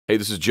Hey,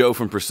 this is Joe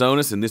from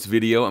PreSonus. In this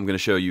video, I'm going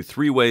to show you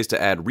 3 ways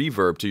to add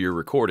reverb to your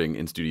recording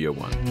in Studio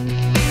One.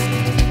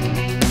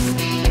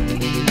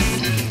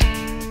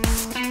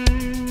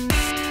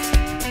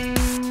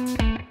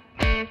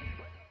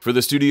 For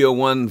the Studio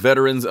One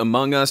veterans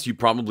among us, you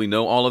probably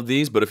know all of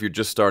these, but if you're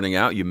just starting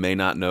out, you may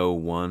not know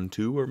 1,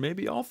 2, or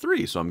maybe all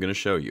 3, so I'm going to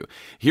show you.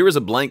 Here is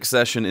a blank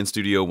session in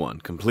Studio One,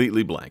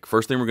 completely blank.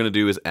 First thing we're going to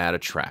do is add a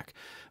track.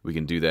 We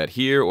can do that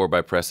here or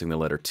by pressing the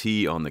letter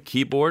T on the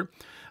keyboard.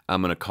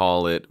 I'm going to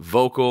call it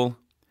vocal.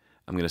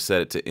 I'm going to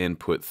set it to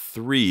input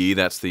 3.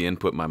 That's the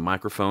input my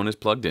microphone is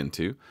plugged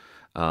into.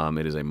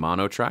 It is a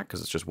mono track because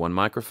it's just one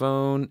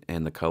microphone,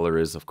 and the color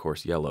is, of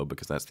course, yellow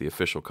because that's the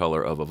official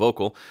color of a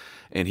vocal.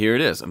 And here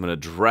it is. I'm going to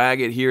drag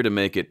it here to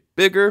make it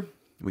bigger.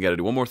 We got to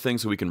do one more thing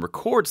so we can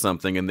record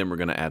something, and then we're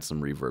going to add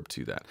some reverb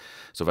to that.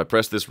 So if I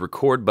press this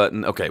record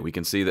button, okay, we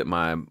can see that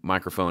my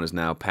microphone is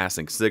now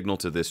passing signal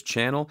to this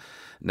channel.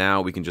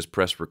 Now we can just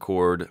press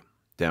record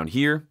down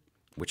here,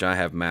 which I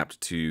have mapped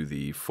to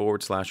the / or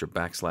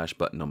 /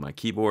 button on my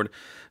keyboard,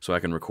 so I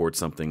can record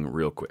something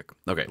real quick.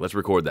 Okay, let's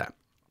record that.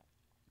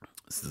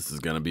 This is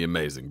going to be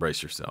amazing.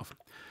 Brace yourself.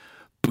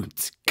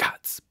 Boots,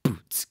 gots,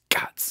 boots,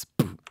 gots,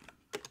 boot.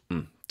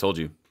 Told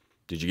you.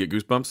 Did you get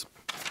goosebumps?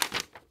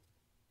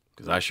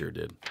 Because I sure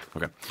did.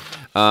 Okay.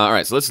 All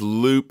right, so let's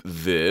loop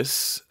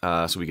this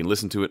so we can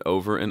listen to it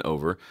over and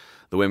over.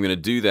 The way I'm going to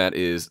do that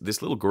is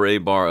this little gray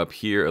bar up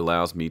here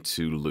allows me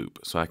to loop.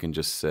 So I can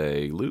just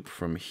say loop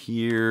from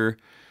here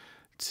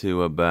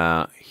to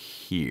about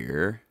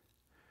here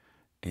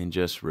and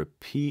just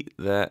repeat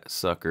that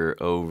sucker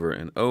over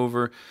and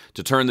over.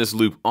 To turn this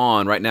loop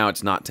on, right now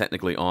it's not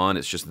technically on,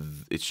 it's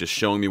just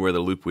showing me where the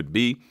loop would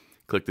be.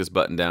 Click this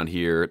button down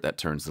here, that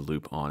turns the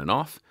loop on and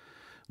off,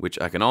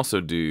 which I can also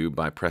do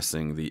by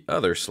pressing the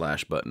other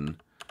 / button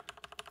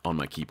on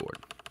my keyboard.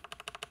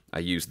 I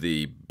use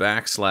the \,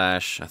 I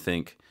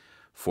think,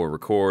 for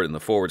record, and the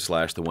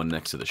 /, the one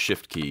next to the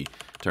shift key,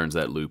 turns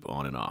that loop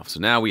on and off.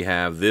 So now we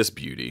have this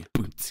beauty.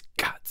 Boots,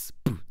 gots,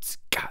 boots,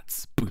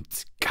 gots,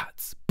 boots,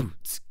 gots,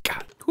 boots,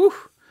 gots. Whew,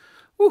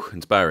 whew,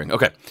 inspiring.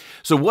 Okay,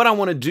 so what I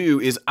want to do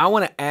is I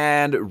want to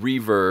add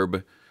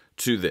reverb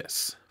to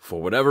this.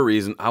 For whatever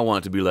reason, I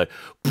want it to be like,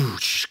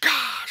 boosh,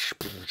 gosh,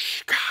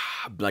 boosh,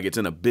 gosh, like it's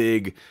in a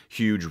big,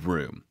 huge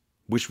room.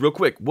 Which, real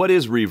quick, what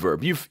is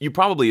reverb? You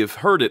probably have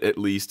heard it at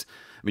least.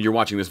 I mean, you're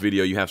watching this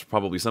video, you have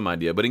probably some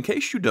idea, but in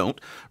case you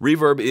don't,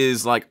 reverb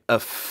is like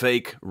a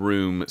fake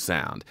room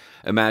sound.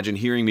 Imagine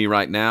hearing me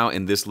right now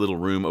in this little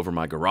room over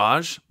my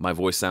garage. My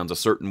voice sounds a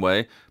certain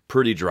way,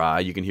 pretty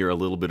dry. You can hear a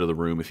little bit of the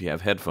room if you have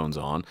headphones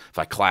on. If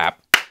I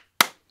clap,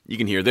 you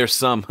can hear there's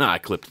some, I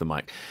clipped the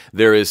mic.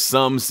 There is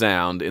some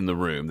sound in the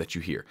room that you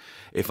hear.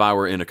 If I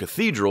were in a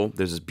cathedral,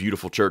 there's this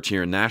beautiful church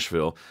here in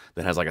Nashville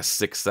that has like a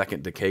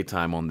 6-second decay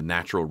time on the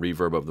natural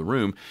reverb of the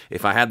room.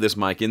 If I had this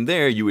mic in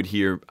there, you would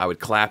hear, I would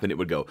clap and it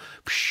would go,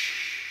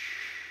 psh,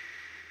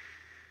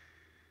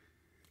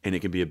 and it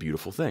can be a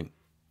beautiful thing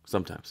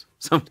sometimes.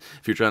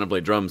 If you're trying to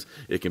play drums,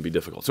 it can be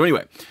difficult. So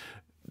anyway,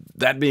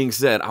 that being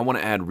said, I want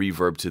to add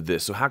reverb to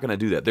this. So how can I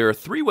do that? There are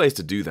 3 ways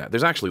to do that.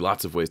 There's actually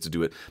lots of ways to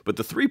do it, but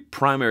the 3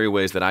 primary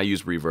ways that I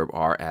use reverb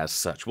are as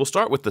such. We'll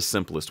start with the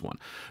simplest one.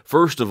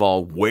 First of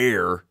all,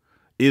 where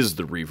is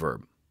the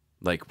reverb?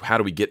 Like, how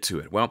do we get to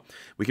it? Well,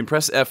 we can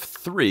press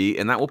F3,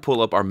 and that will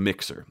pull up our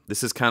mixer.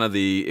 This is kind of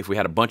the, if we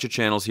had a bunch of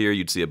channels here,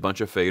 you'd see a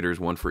bunch of faders,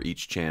 one for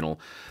each channel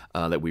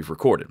that we've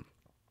recorded.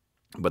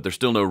 But there's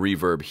still no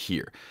reverb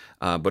here.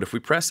 But if we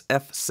press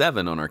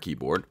F7 on our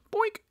keyboard,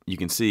 boink, you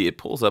can see it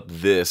pulls up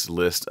this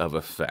list of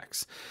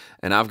effects.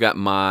 And I've got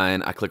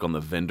mine, I click on the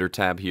vendor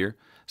tab here,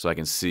 so I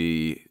can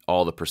see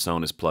all the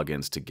PreSonus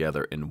plugins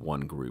together in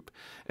one group.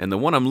 And the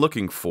one I'm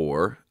looking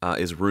for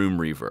is Room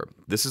Reverb.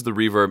 This is the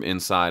reverb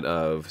inside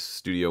of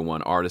Studio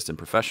One Artist and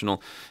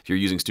Professional. If you're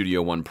using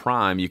Studio One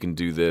Prime, you can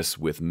do this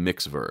with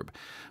Mixverb.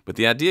 But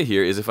the idea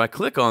here is if I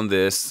click on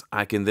this,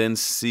 I can then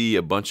see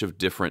a bunch of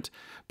different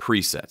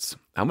presets.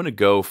 I'm going to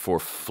go for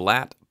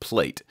flat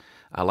plate.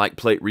 I like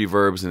plate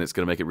reverbs, and it's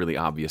going to make it really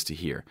obvious to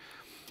hear.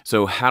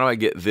 So how do I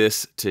get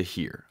this to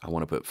here? I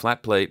want to put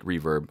flat plate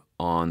reverb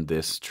on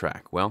this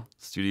track. Well,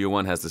 Studio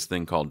One has this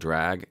thing called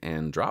drag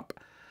and drop.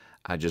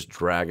 I just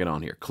drag it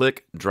on here.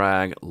 Click,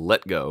 drag,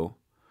 let go.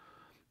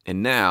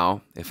 And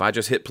now, if I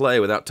just hit play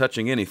without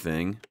touching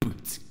anything,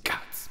 boots,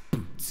 gots,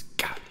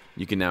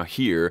 you can now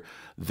hear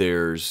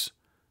there's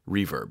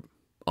reverb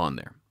on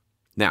there.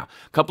 Now,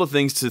 a couple of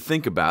things to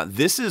think about.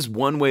 This is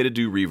one way to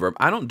do reverb.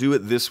 I don't do it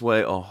this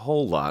way a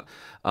whole lot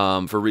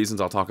for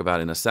reasons I'll talk about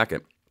in a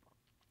second.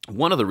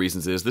 One of the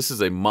reasons is this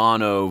is a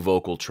mono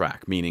vocal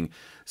track, meaning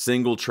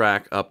single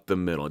track up the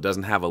middle. It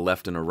doesn't have a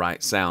left and a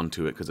right sound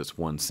to it because it's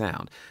one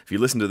sound. If you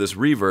listen to this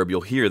reverb,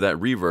 you'll hear that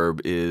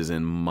reverb is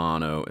in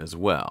mono as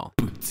well.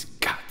 Boots,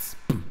 gots,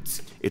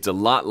 boots. It's a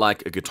lot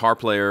like a guitar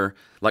player,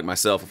 like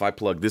myself. If I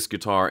plug this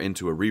guitar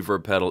into a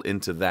reverb pedal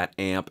into that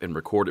amp and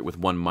record it with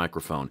one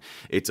microphone,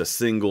 it's a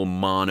single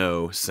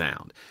mono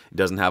sound. It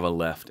doesn't have a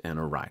left and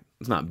a right.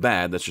 It's not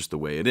bad, that's just the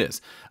way it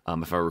is.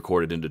 If I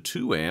recorded into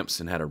 2 amps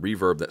and had a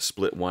reverb that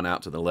split one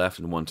out to the left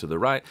and one to the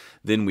right,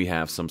 then we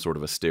have some sort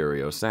of a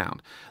stereo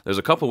sound. There's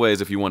a couple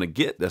ways if you want to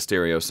get the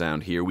stereo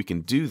sound here. We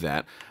can do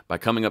that by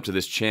coming up to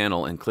this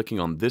channel and clicking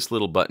on this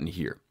little button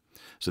here.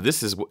 So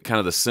this is kind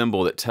of the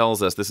symbol that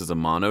tells us this is a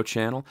mono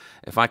channel.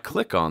 If I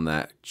click on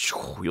that,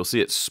 you'll see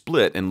it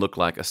split and look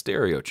like a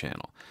stereo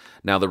channel.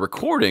 Now the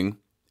recording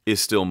is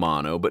still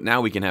mono, but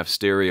now we can have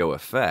stereo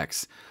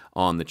effects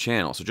on the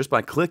channel. So just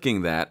by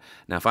clicking that,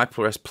 now if I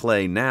press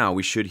play now,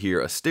 we should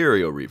hear a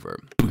stereo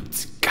reverb.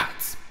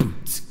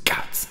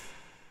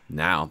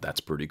 Now that's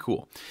pretty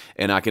cool.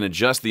 And I can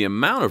adjust the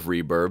amount of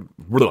reverb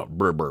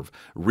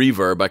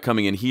by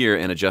coming in here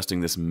and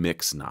adjusting this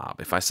mix knob.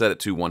 If I set it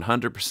to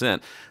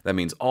 100%, that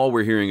means all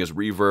we're hearing is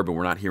reverb and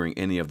we're not hearing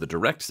any of the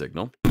direct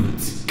signal.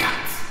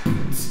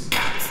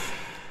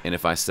 And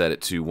if I set it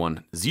to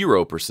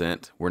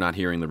 0%, we're not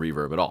hearing the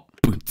reverb at all.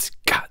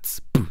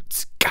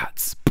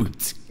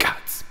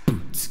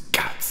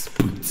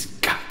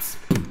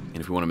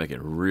 And if we want to make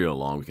it real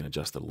long, we can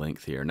adjust the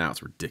length here. Now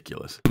it's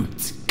ridiculous.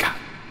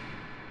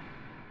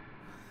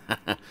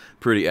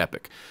 Pretty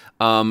epic.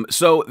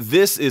 So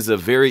this is a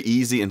very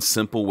easy and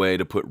simple way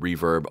to put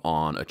reverb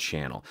on a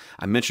channel.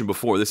 I mentioned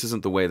before, this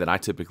isn't the way that I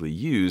typically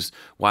use.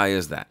 Why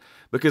is that?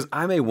 Because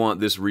I may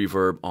want this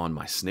reverb on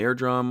my snare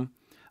drum,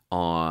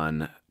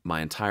 on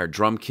my entire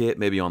drum kit,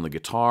 maybe on the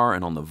guitar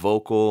and on the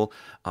vocal,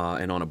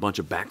 and on a bunch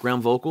of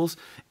background vocals.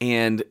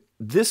 And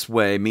this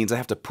way means I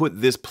have to put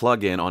this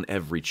plugin on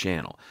every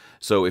channel.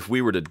 So if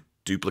we were to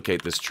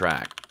duplicate this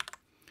track,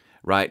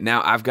 right,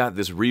 now I've got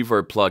this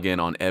reverb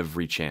plugin on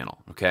every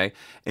channel, okay?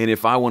 And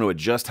if I want to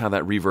adjust how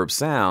that reverb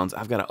sounds,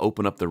 I've got to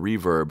open up the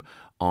reverb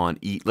on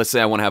each. Let's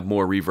say I want to have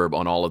more reverb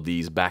on all of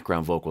these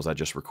background vocals I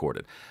just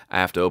recorded. I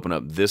have to open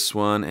up this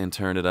one and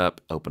turn it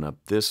up, open up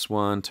this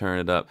one, turn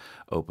it up,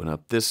 open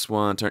up this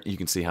one, turn. You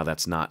can see how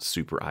that's not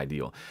super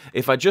ideal.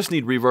 If I just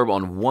need reverb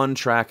on one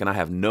track and I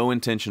have no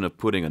intention of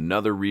putting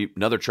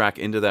another track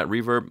into that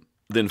reverb,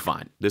 then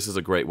fine. This is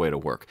a great way to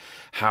work.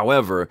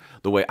 However,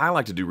 the way I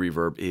like to do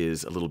reverb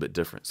is a little bit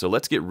different. So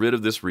let's get rid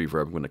of this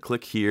reverb. I'm going to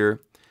click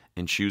here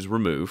and choose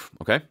remove,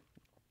 okay?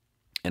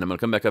 And I'm going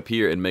to come back up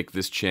here and make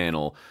this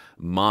channel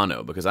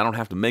mono because I don't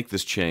have to make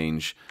this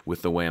change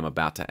with the way I'm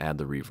about to add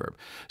the reverb.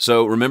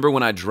 So remember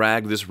when I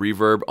drag this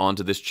reverb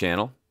onto this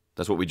channel?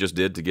 That's what we just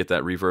did to get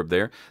that reverb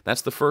there.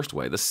 That's the first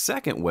way. The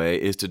second way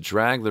is to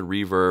drag the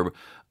reverb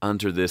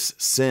under this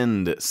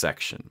send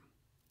section.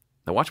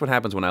 Now watch what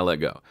happens when I let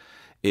go.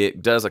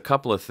 It does a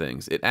couple of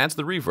things. It adds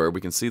the reverb.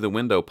 We can see the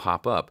window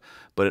pop up,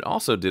 but it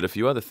also did a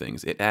few other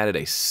things. It added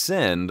a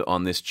send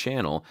on this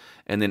channel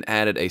and then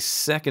added a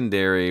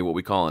secondary, what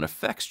we call an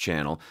effects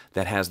channel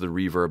that has the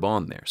reverb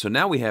on there. So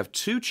now we have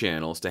 2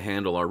 channels to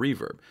handle our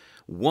reverb.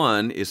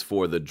 One is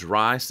for the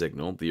dry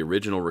signal, the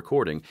original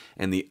recording,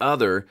 and the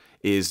other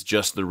is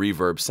just the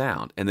reverb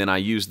sound. And then I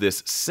use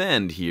this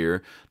send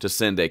here to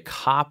send a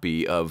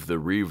copy of the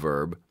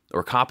reverb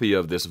or copy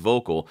of this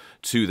vocal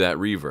to that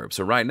reverb.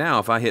 So right now,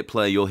 if I hit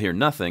play, you'll hear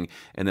nothing,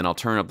 and then I'll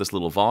turn up this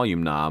little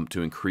volume knob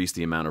to increase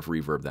the amount of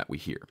reverb that we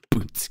hear.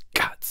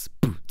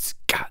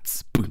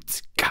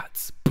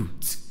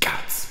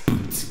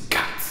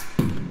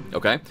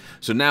 Okay,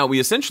 so now we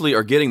essentially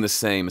are getting the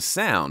same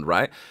sound,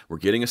 right? We're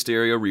getting a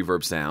stereo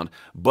reverb sound,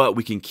 but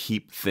we can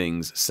keep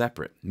things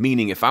separate.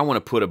 Meaning if I want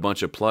to put a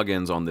bunch of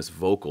plugins on this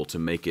vocal to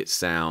make it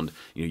sound,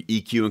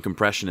 EQ and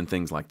compression and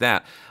things like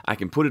that, I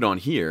can put it on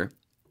here,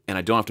 and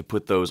I don't have to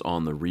put those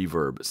on the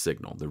reverb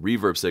signal. The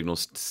reverb signal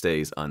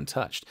stays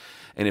untouched.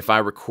 And if I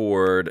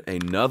record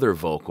another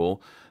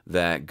vocal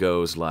that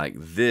goes like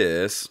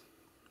this,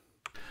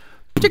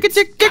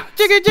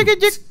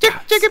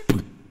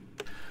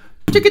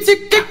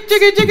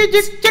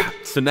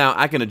 so now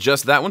I can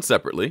adjust that one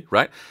separately,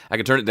 right? I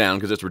can turn it down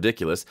because it's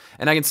ridiculous.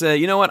 And I can say,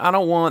 you know what, I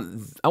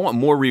want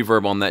more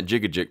reverb on that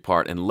jig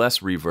part and less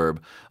reverb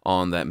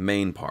on that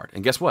main part.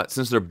 And guess what?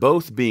 Since they're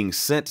both being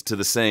sent to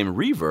the same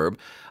reverb,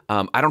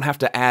 I don't have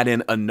to add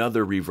in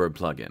another reverb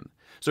plugin.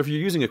 So if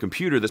you're using a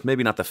computer that's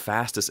maybe not the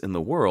fastest in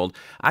the world,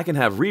 I can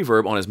have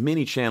reverb on as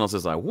many channels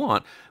as I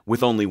want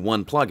with only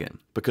one plugin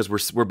because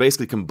we're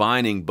basically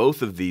combining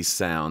both of these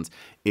sounds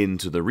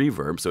into the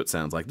reverb, so it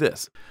sounds like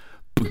this.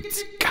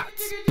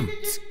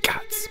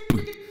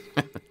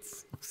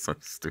 So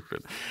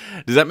stupid.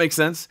 Does that make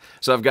sense?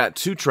 So I've got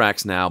 2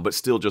 tracks now, but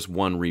still just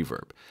one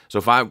reverb. So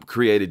if I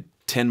created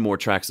 10 more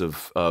tracks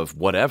of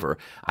whatever,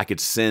 I could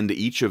send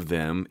each of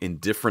them in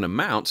different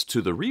amounts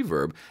to the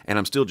reverb, and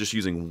I'm still just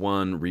using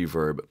one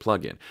reverb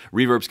plugin.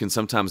 Reverbs can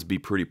sometimes be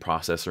pretty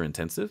processor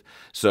intensive,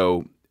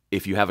 so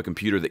if you have a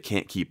computer that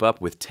can't keep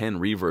up with 10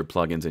 reverb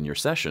plugins in your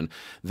session,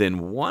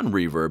 then one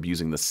reverb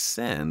using the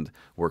send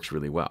works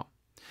really well.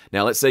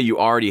 Now let's say you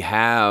already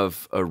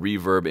have a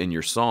reverb in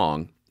your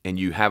song and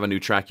you have a new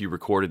track you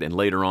recorded, and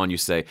later on you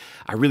say,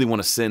 I really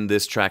want to send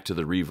this track to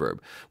the Reverb.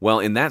 Well,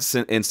 in that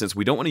instance,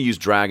 we don't want to use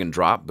drag and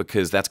drop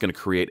because that's going to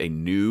create a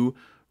new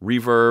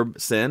Reverb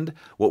send.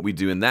 What we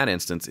do in that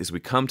instance is we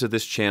come to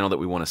this channel that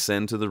we want to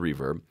send to the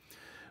Reverb,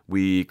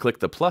 we click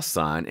the plus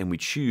sign, and we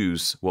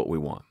choose what we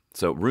want.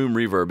 So Room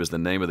Reverb is the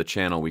name of the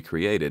channel we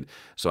created,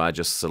 so I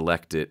just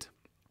select it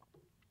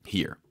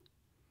here.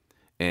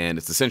 And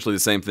it's essentially the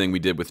same thing we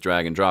did with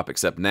drag and drop,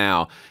 except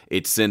now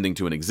it's sending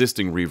to an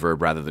existing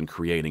reverb rather than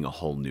creating a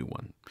whole new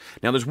one.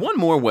 Now there's one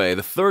more way,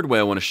 the third way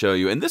I want to show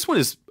you, and this one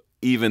is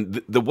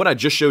even, what I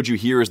just showed you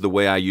here is the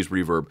way I use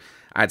reverb,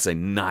 I'd say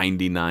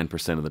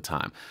 99% of the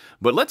time.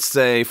 But let's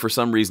say for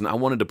some reason I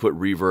wanted to put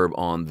reverb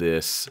on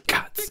this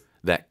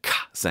that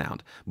ka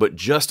sound, but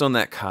just on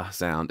that ka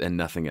sound and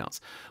nothing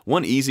else.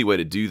 One easy way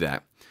to do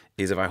that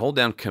is if I hold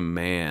down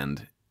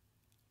Command,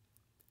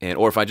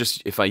 or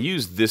if I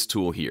use this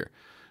tool here,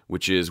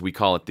 which is, we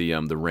call it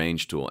the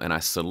range tool, and I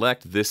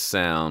select this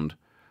sound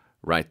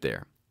right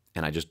there,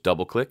 and I just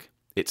double click,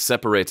 it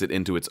separates it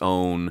into its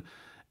own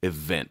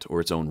event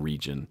or its own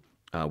region.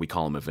 We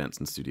call them events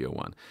in Studio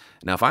One.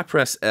 Now if I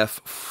press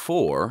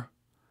F4,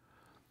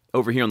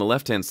 over here on the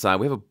left hand side,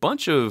 we have a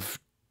bunch of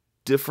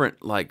different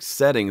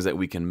settings that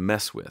we can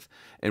mess with.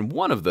 And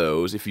one of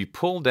those, if you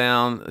pull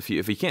down, if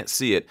you can't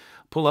see it,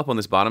 pull up on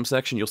this bottom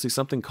section, you'll see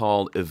something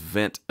called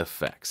Event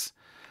Effects.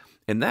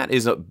 And that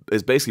is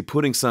basically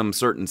putting some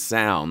certain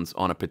sounds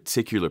on a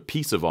particular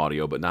piece of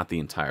audio, but not the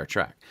entire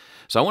track.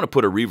 So I want to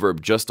put a reverb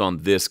just on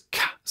this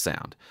ka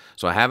sound.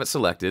 So I have it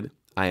selected,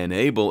 I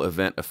enable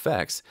Event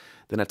Effects,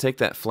 then I take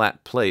that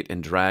flat plate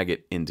and drag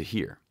it into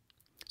here.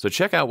 So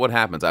check out what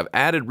happens. I've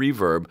added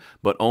reverb,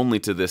 but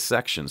only to this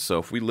section. So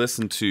if we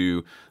listen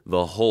to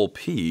the whole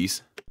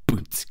piece,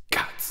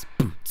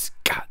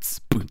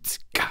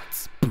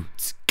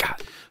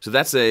 so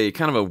that's a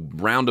kind of a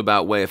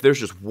roundabout way. If there's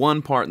just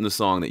one part in the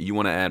song that you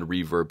want to add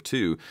reverb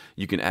to,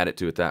 you can add it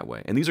to it that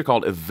way. And these are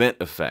called event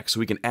effects.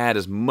 So we can add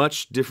as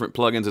much different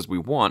plugins as we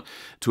want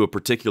to a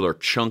particular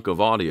chunk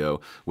of audio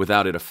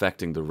without it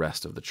affecting the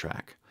rest of the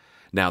track.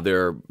 Now,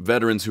 there are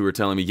veterans who are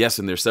telling me, yes,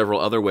 and there's several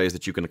other ways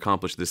that you can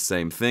accomplish this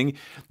same thing.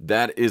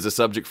 That is a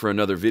subject for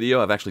another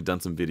video. I've actually done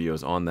some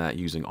videos on that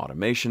using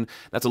automation.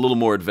 That's a little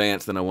more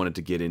advanced than I wanted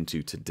to get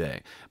into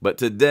today. But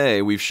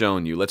today, we've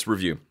shown you. Let's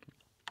review.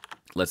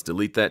 Let's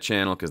delete that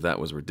channel because that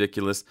was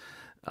ridiculous.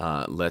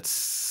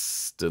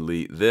 Let's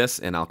delete this,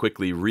 and I'll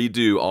quickly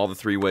redo all the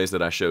three ways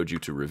that I showed you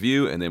to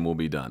review, and then we'll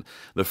be done.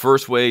 The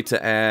first way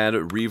to add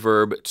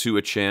reverb to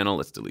a channel,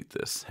 let's delete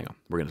this. Hang on,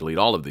 we're going to delete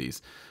all of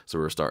these. So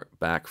we're going to start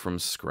back from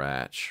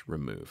scratch,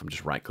 remove. I'm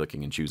just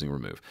right-clicking and choosing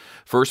remove.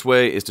 First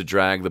way is to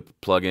drag the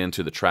plugin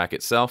to the track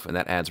itself, and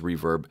that adds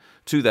reverb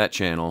to that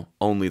channel,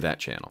 only that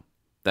channel.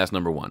 That's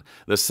number one.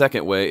 The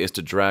second way is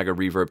to drag a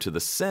reverb to the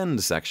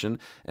send section,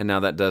 and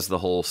now that does the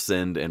whole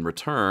send and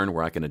return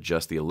where I can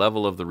adjust the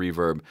level of the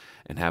reverb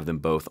and have them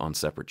both on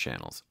separate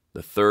channels.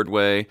 The third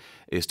way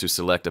is to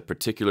select a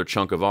particular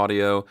chunk of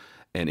audio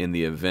and in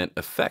the event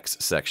effects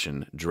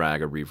section,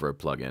 drag a reverb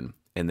plugin,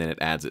 and then it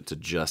adds it to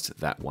just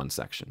that one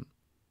section.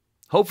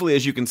 Hopefully,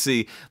 as you can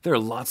see, there are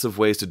lots of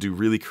ways to do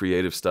really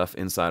creative stuff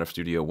inside of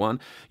Studio One.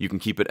 You can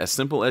keep it as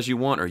simple as you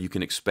want, or you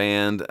can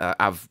expand.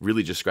 I've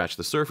really just scratched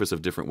the surface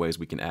of different ways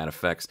we can add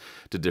effects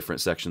to different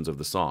sections of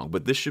the song.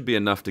 But this should be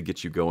enough to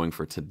get you going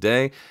for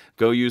today.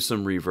 Go use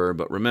some reverb,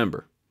 but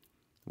remember,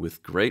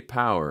 with great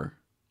power,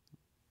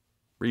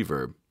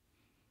 reverb,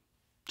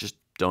 just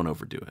don't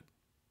overdo it.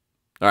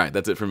 All right,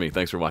 that's it for me.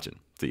 Thanks for watching.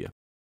 See ya.